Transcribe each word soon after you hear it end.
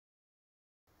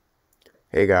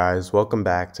Hey guys, welcome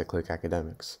back to Click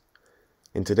Academics.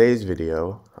 In today's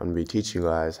video, I'm going to be teaching you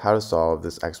guys how to solve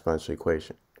this exponential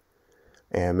equation.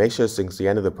 And make sure to stick to the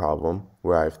end of the problem,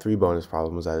 where I have 3 bonus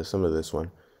problems that are similar to this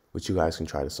one, which you guys can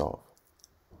try to solve.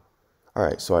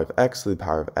 Alright, so I have x to the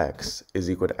power of x is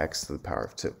equal to x to the power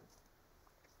of 2.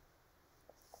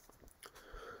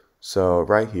 So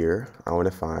right here, I want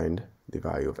to find the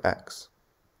value of x.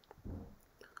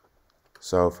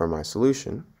 So for my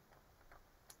solution,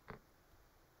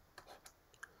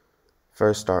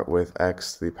 first start with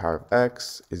x to the power of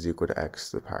x is equal to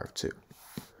x to the power of 2.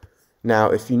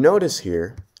 Now, if you notice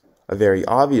here, a very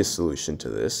obvious solution to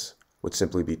this would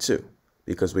simply be 2,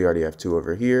 because we already have 2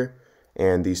 over here,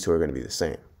 and these two are going to be the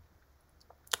same.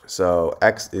 So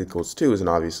x equals 2 is an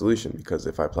obvious solution, because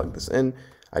if I plug this in,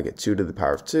 I get 2 to the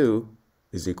power of 2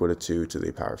 is equal to 2 to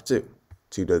the power of 2.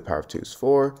 2 to the power of 2 is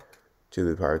 4, 2 to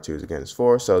the power of 2 is again is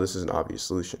 4, so this is an obvious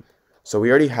solution. So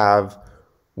we already have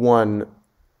one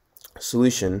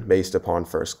solution based upon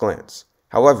first glance.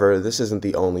 However, this isn't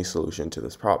the only solution to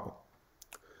this problem.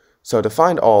 So to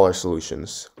find all our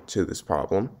solutions to this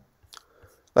problem,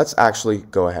 let's actually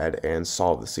go ahead and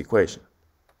solve this equation.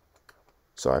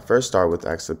 So I first start with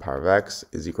x to the power of x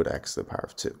is equal to x to the power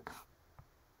of 2.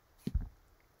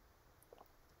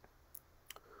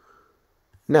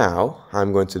 Now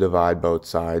I'm going to divide both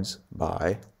sides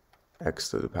by x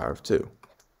to the power of 2.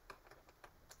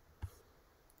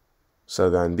 So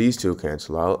then these two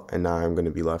cancel out, and now I'm going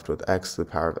to be left with x to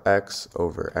the power of x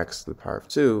over x to the power of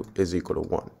 2 is equal to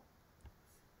 1.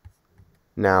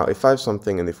 Now, if I have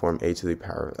something in the form a to the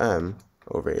power of m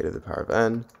over a to the power of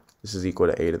n, this is equal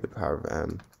to a to the power of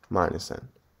m minus n.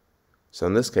 So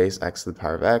in this case, x to the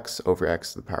power of x over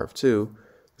x to the power of 2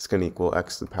 is going to equal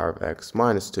x to the power of x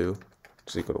minus 2, which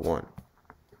is equal to 1.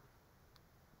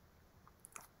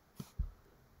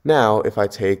 Now, if I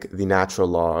take the natural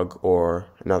log, or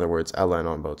in other words, ln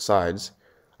on both sides,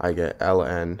 I get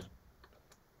ln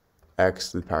x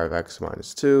to the power of x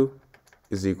minus 2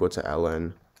 is equal to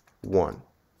ln 1.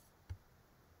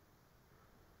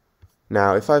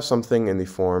 Now, if I have something in the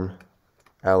form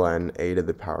ln a to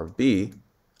the power of b,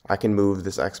 I can move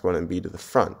this exponent b to the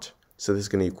front. So this is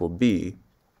going to equal b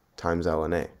times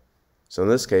ln a. So in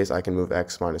this case, I can move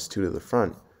x minus 2 to the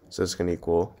front. So it's going to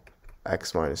equal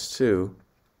x minus 2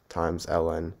 times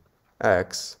ln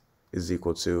x is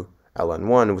equal to ln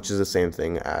 1, which is the same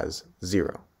thing as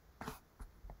 0.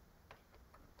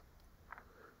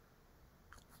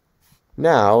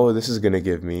 Now, this is going to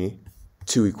give me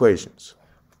two equations.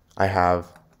 I have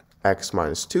x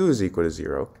minus 2 is equal to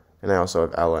 0, and I also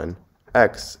have ln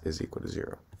x is equal to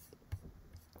 0.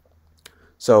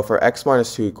 So for x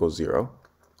minus 2 equals 0,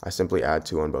 I simply add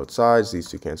 2 on both sides, these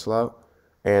two cancel out,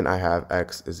 and I have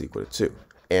x is equal to 2.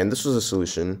 And this was a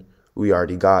solution we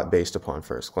already got based upon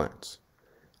first glance.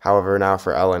 However, now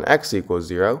for ln x equals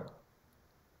 0,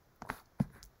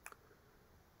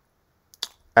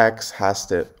 x has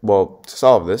to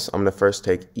solve this, I'm going to first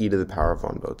take e to the power of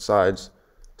on both sides.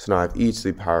 So now I have e to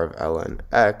the power of ln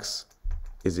x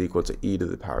is equal to e to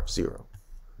the power of 0.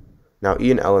 Now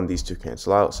e and ln, these two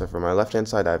cancel out, so for my left-hand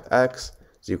side I have x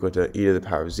is equal to e to the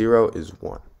power of 0 is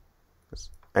 1.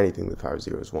 Anything to the power of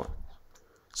 0 is 1.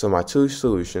 So my two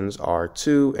solutions are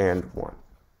 2 and 1.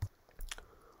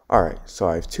 Alright, so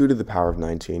I have 2 to the power of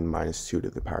 19 minus 2 to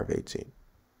the power of 18.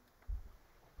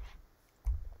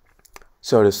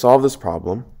 So to solve this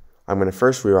problem, I'm going to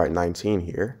first rewrite 19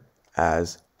 here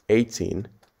as 18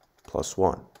 plus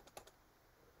 1.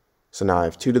 So now I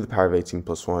have 2 to the power of 18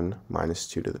 plus 1 minus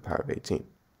 2 to the power of 18.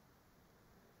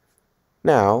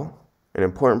 Now, an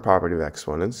important property of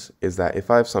exponents is that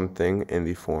if I have something in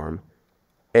the form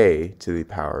a to the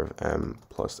power of m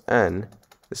plus n,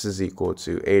 this is equal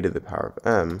to a to the power of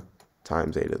m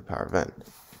times a to the power of n.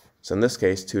 So in this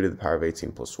case, 2 to the power of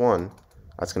 18 plus 1,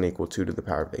 that's going to equal 2 to the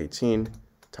power of 18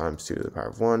 times 2 to the power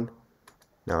of 1.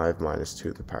 Now I have minus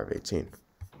 2 to the power of 18.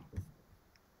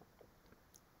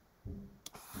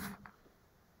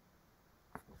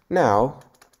 Now,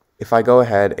 if I go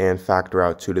ahead and factor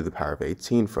out 2 to the power of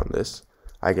 18 from this,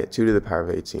 I get 2 to the power of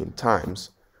 18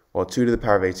 times, 2 to the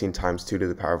power of 18 times 2 to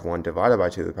the power of 1 divided by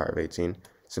 2 to the power of 18,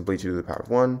 simply 2 to the power of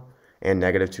 1, and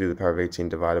negative 2 to the power of 18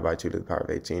 divided by 2 to the power of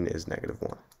 18 is negative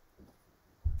 1.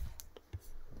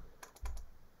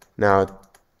 Now,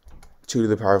 2 to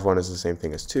the power of 1 is the same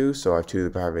thing as 2, so I have 2 to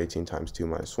the power of 18 times 2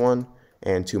 minus 1,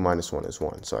 and 2 minus 1 is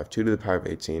 1. So I have 2 to the power of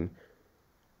 18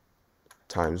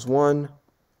 times 1,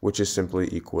 which is simply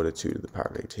equal to 2 to the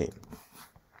power of 18.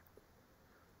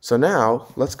 So now,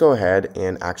 let's go ahead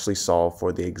and actually solve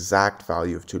for the exact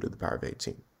value of 2 to the power of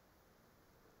 18.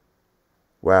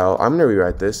 Well, I'm going to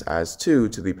rewrite this as 2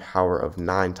 to the power of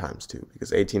 9 times 2,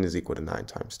 because 18 is equal to 9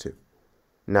 times 2.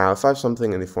 Now, if I have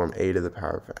something in the form a to the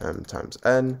power of m times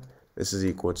n, this is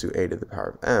equal to a to the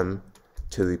power of m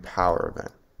to the power of n.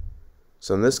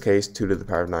 So in this case, 2 to the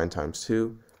power of 9 times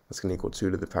 2, that's going to equal 2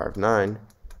 to the power of 9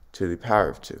 to the power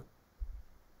of 2.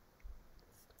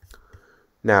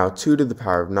 Now, 2 to the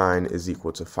power of 9 is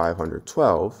equal to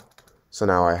 512, so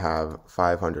now I have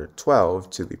 512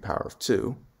 to the power of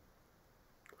 2.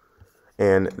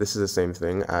 And this is the same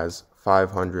thing as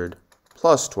 500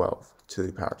 plus 12 to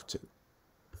the power of 2,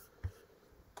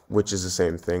 which is the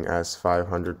same thing as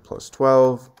 500 plus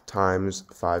 12 times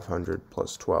 500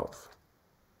 plus 12.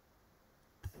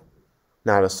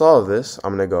 Now to solve this,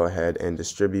 I'm going to go ahead and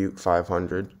distribute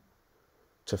 500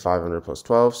 to 500 plus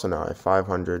 12, so now I have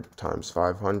 500 times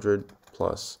 500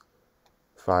 plus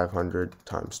 500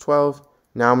 times 12.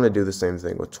 Now I'm going to do the same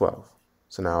thing with 12.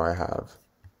 So now I have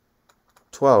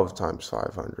 12 times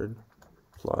 500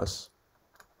 plus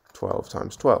 12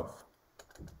 times 12.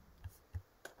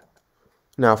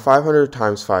 Now 500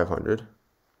 times 500,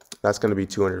 that's going to be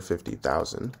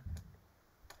 250,000,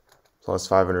 plus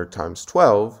 500 times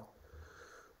 12,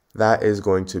 that is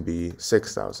going to be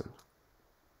 6,000.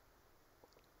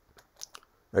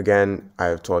 Again, I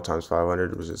have 12 times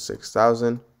 500, which is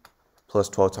 6,000, plus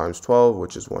 12 times 12,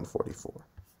 which is 144.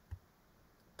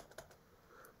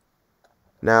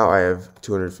 Now I have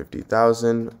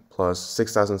 250,000 plus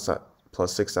 6,000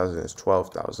 plus 6,000 is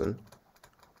 12,000,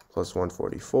 plus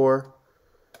 144.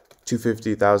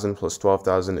 250,000 plus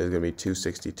 12,000 is going to be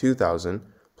 262,000,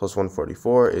 plus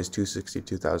 144 is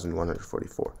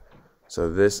 262,144.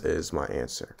 So this is my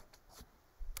answer.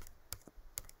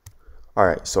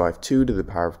 Alright, so I have 2 to the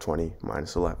power of 20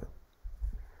 minus 11.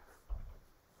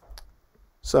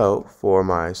 So for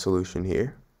my solution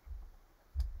here,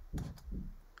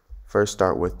 first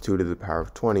start with 2 to the power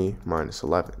of 20 minus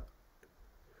 11.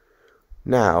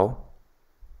 Now,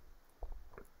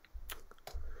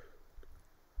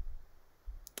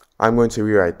 I'm going to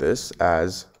rewrite this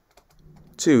as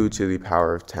 2 to the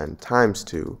power of 10 times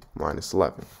 2 minus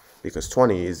 11, because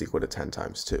 20 is equal to 10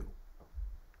 times 2.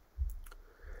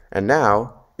 And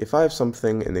now, if I have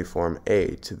something in the form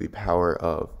a to the power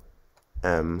of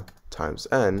m times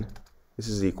n, this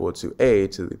is equal to a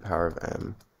to the power of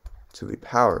m to the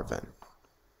power of n.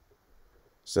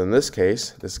 So in this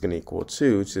case, this is going to equal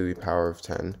 2 to the power of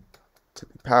 10 to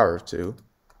the power of 2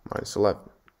 minus 11.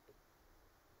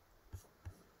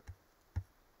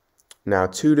 Now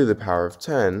 2 to the power of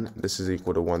 10, this is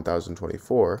equal to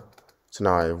 1024. So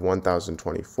now I have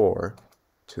 1024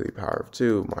 to the power of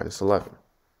 2 minus 11.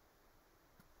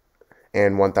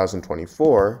 And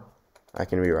 1024, I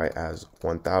can rewrite as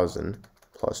 1000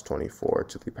 plus 24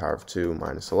 to the power of 2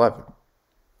 minus 11.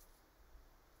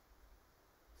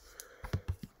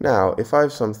 Now, if I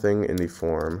have something in the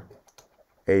form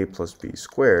a plus b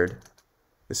squared,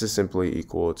 this is simply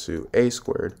equal to a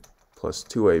squared plus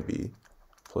 2ab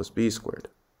plus b squared.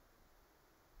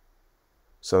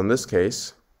 So in this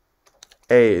case,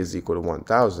 a is equal to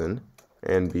 1000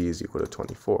 and b is equal to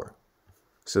 24.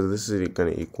 So this is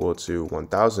going to equal to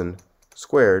 1000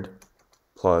 squared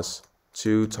plus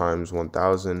 2 times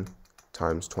 1000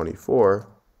 times 24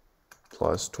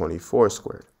 plus 24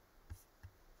 squared.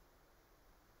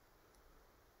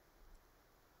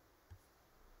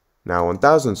 Now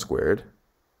 1000 squared,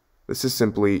 this is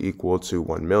simply equal to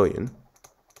 1 million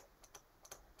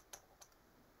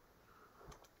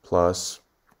plus,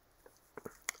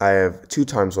 I have 2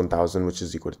 times 1000, which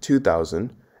is equal to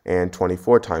 2000, and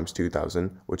 24 times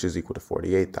 2000, which is equal to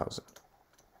 48,000.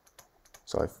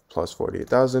 So I have plus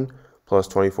 48,000 plus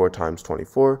 24 times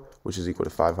 24, which is equal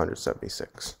to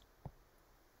 576.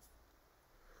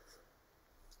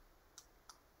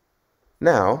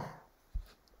 Now,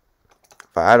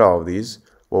 if I add all of these,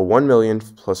 well, 1 million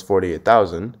plus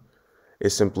 48,000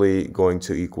 is simply going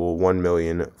to equal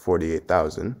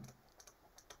 1,048,000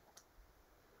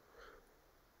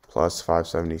 plus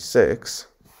 576.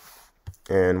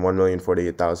 And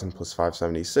 1,048,000 plus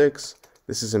 576,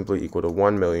 this is simply equal to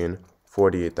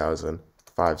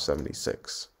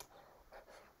 1,048,576.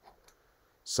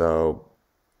 So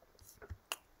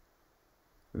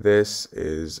this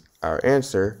is our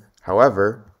answer.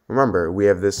 However, remember, we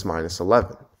have this minus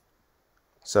 11.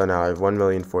 So now I have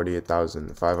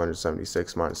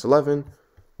 1,048,576 minus 11,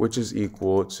 which is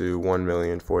equal to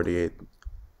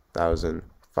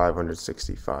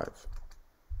 1,048,565.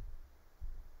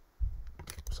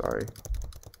 Sorry,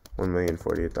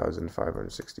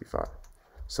 1,048,565.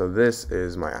 So this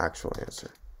is my actual answer.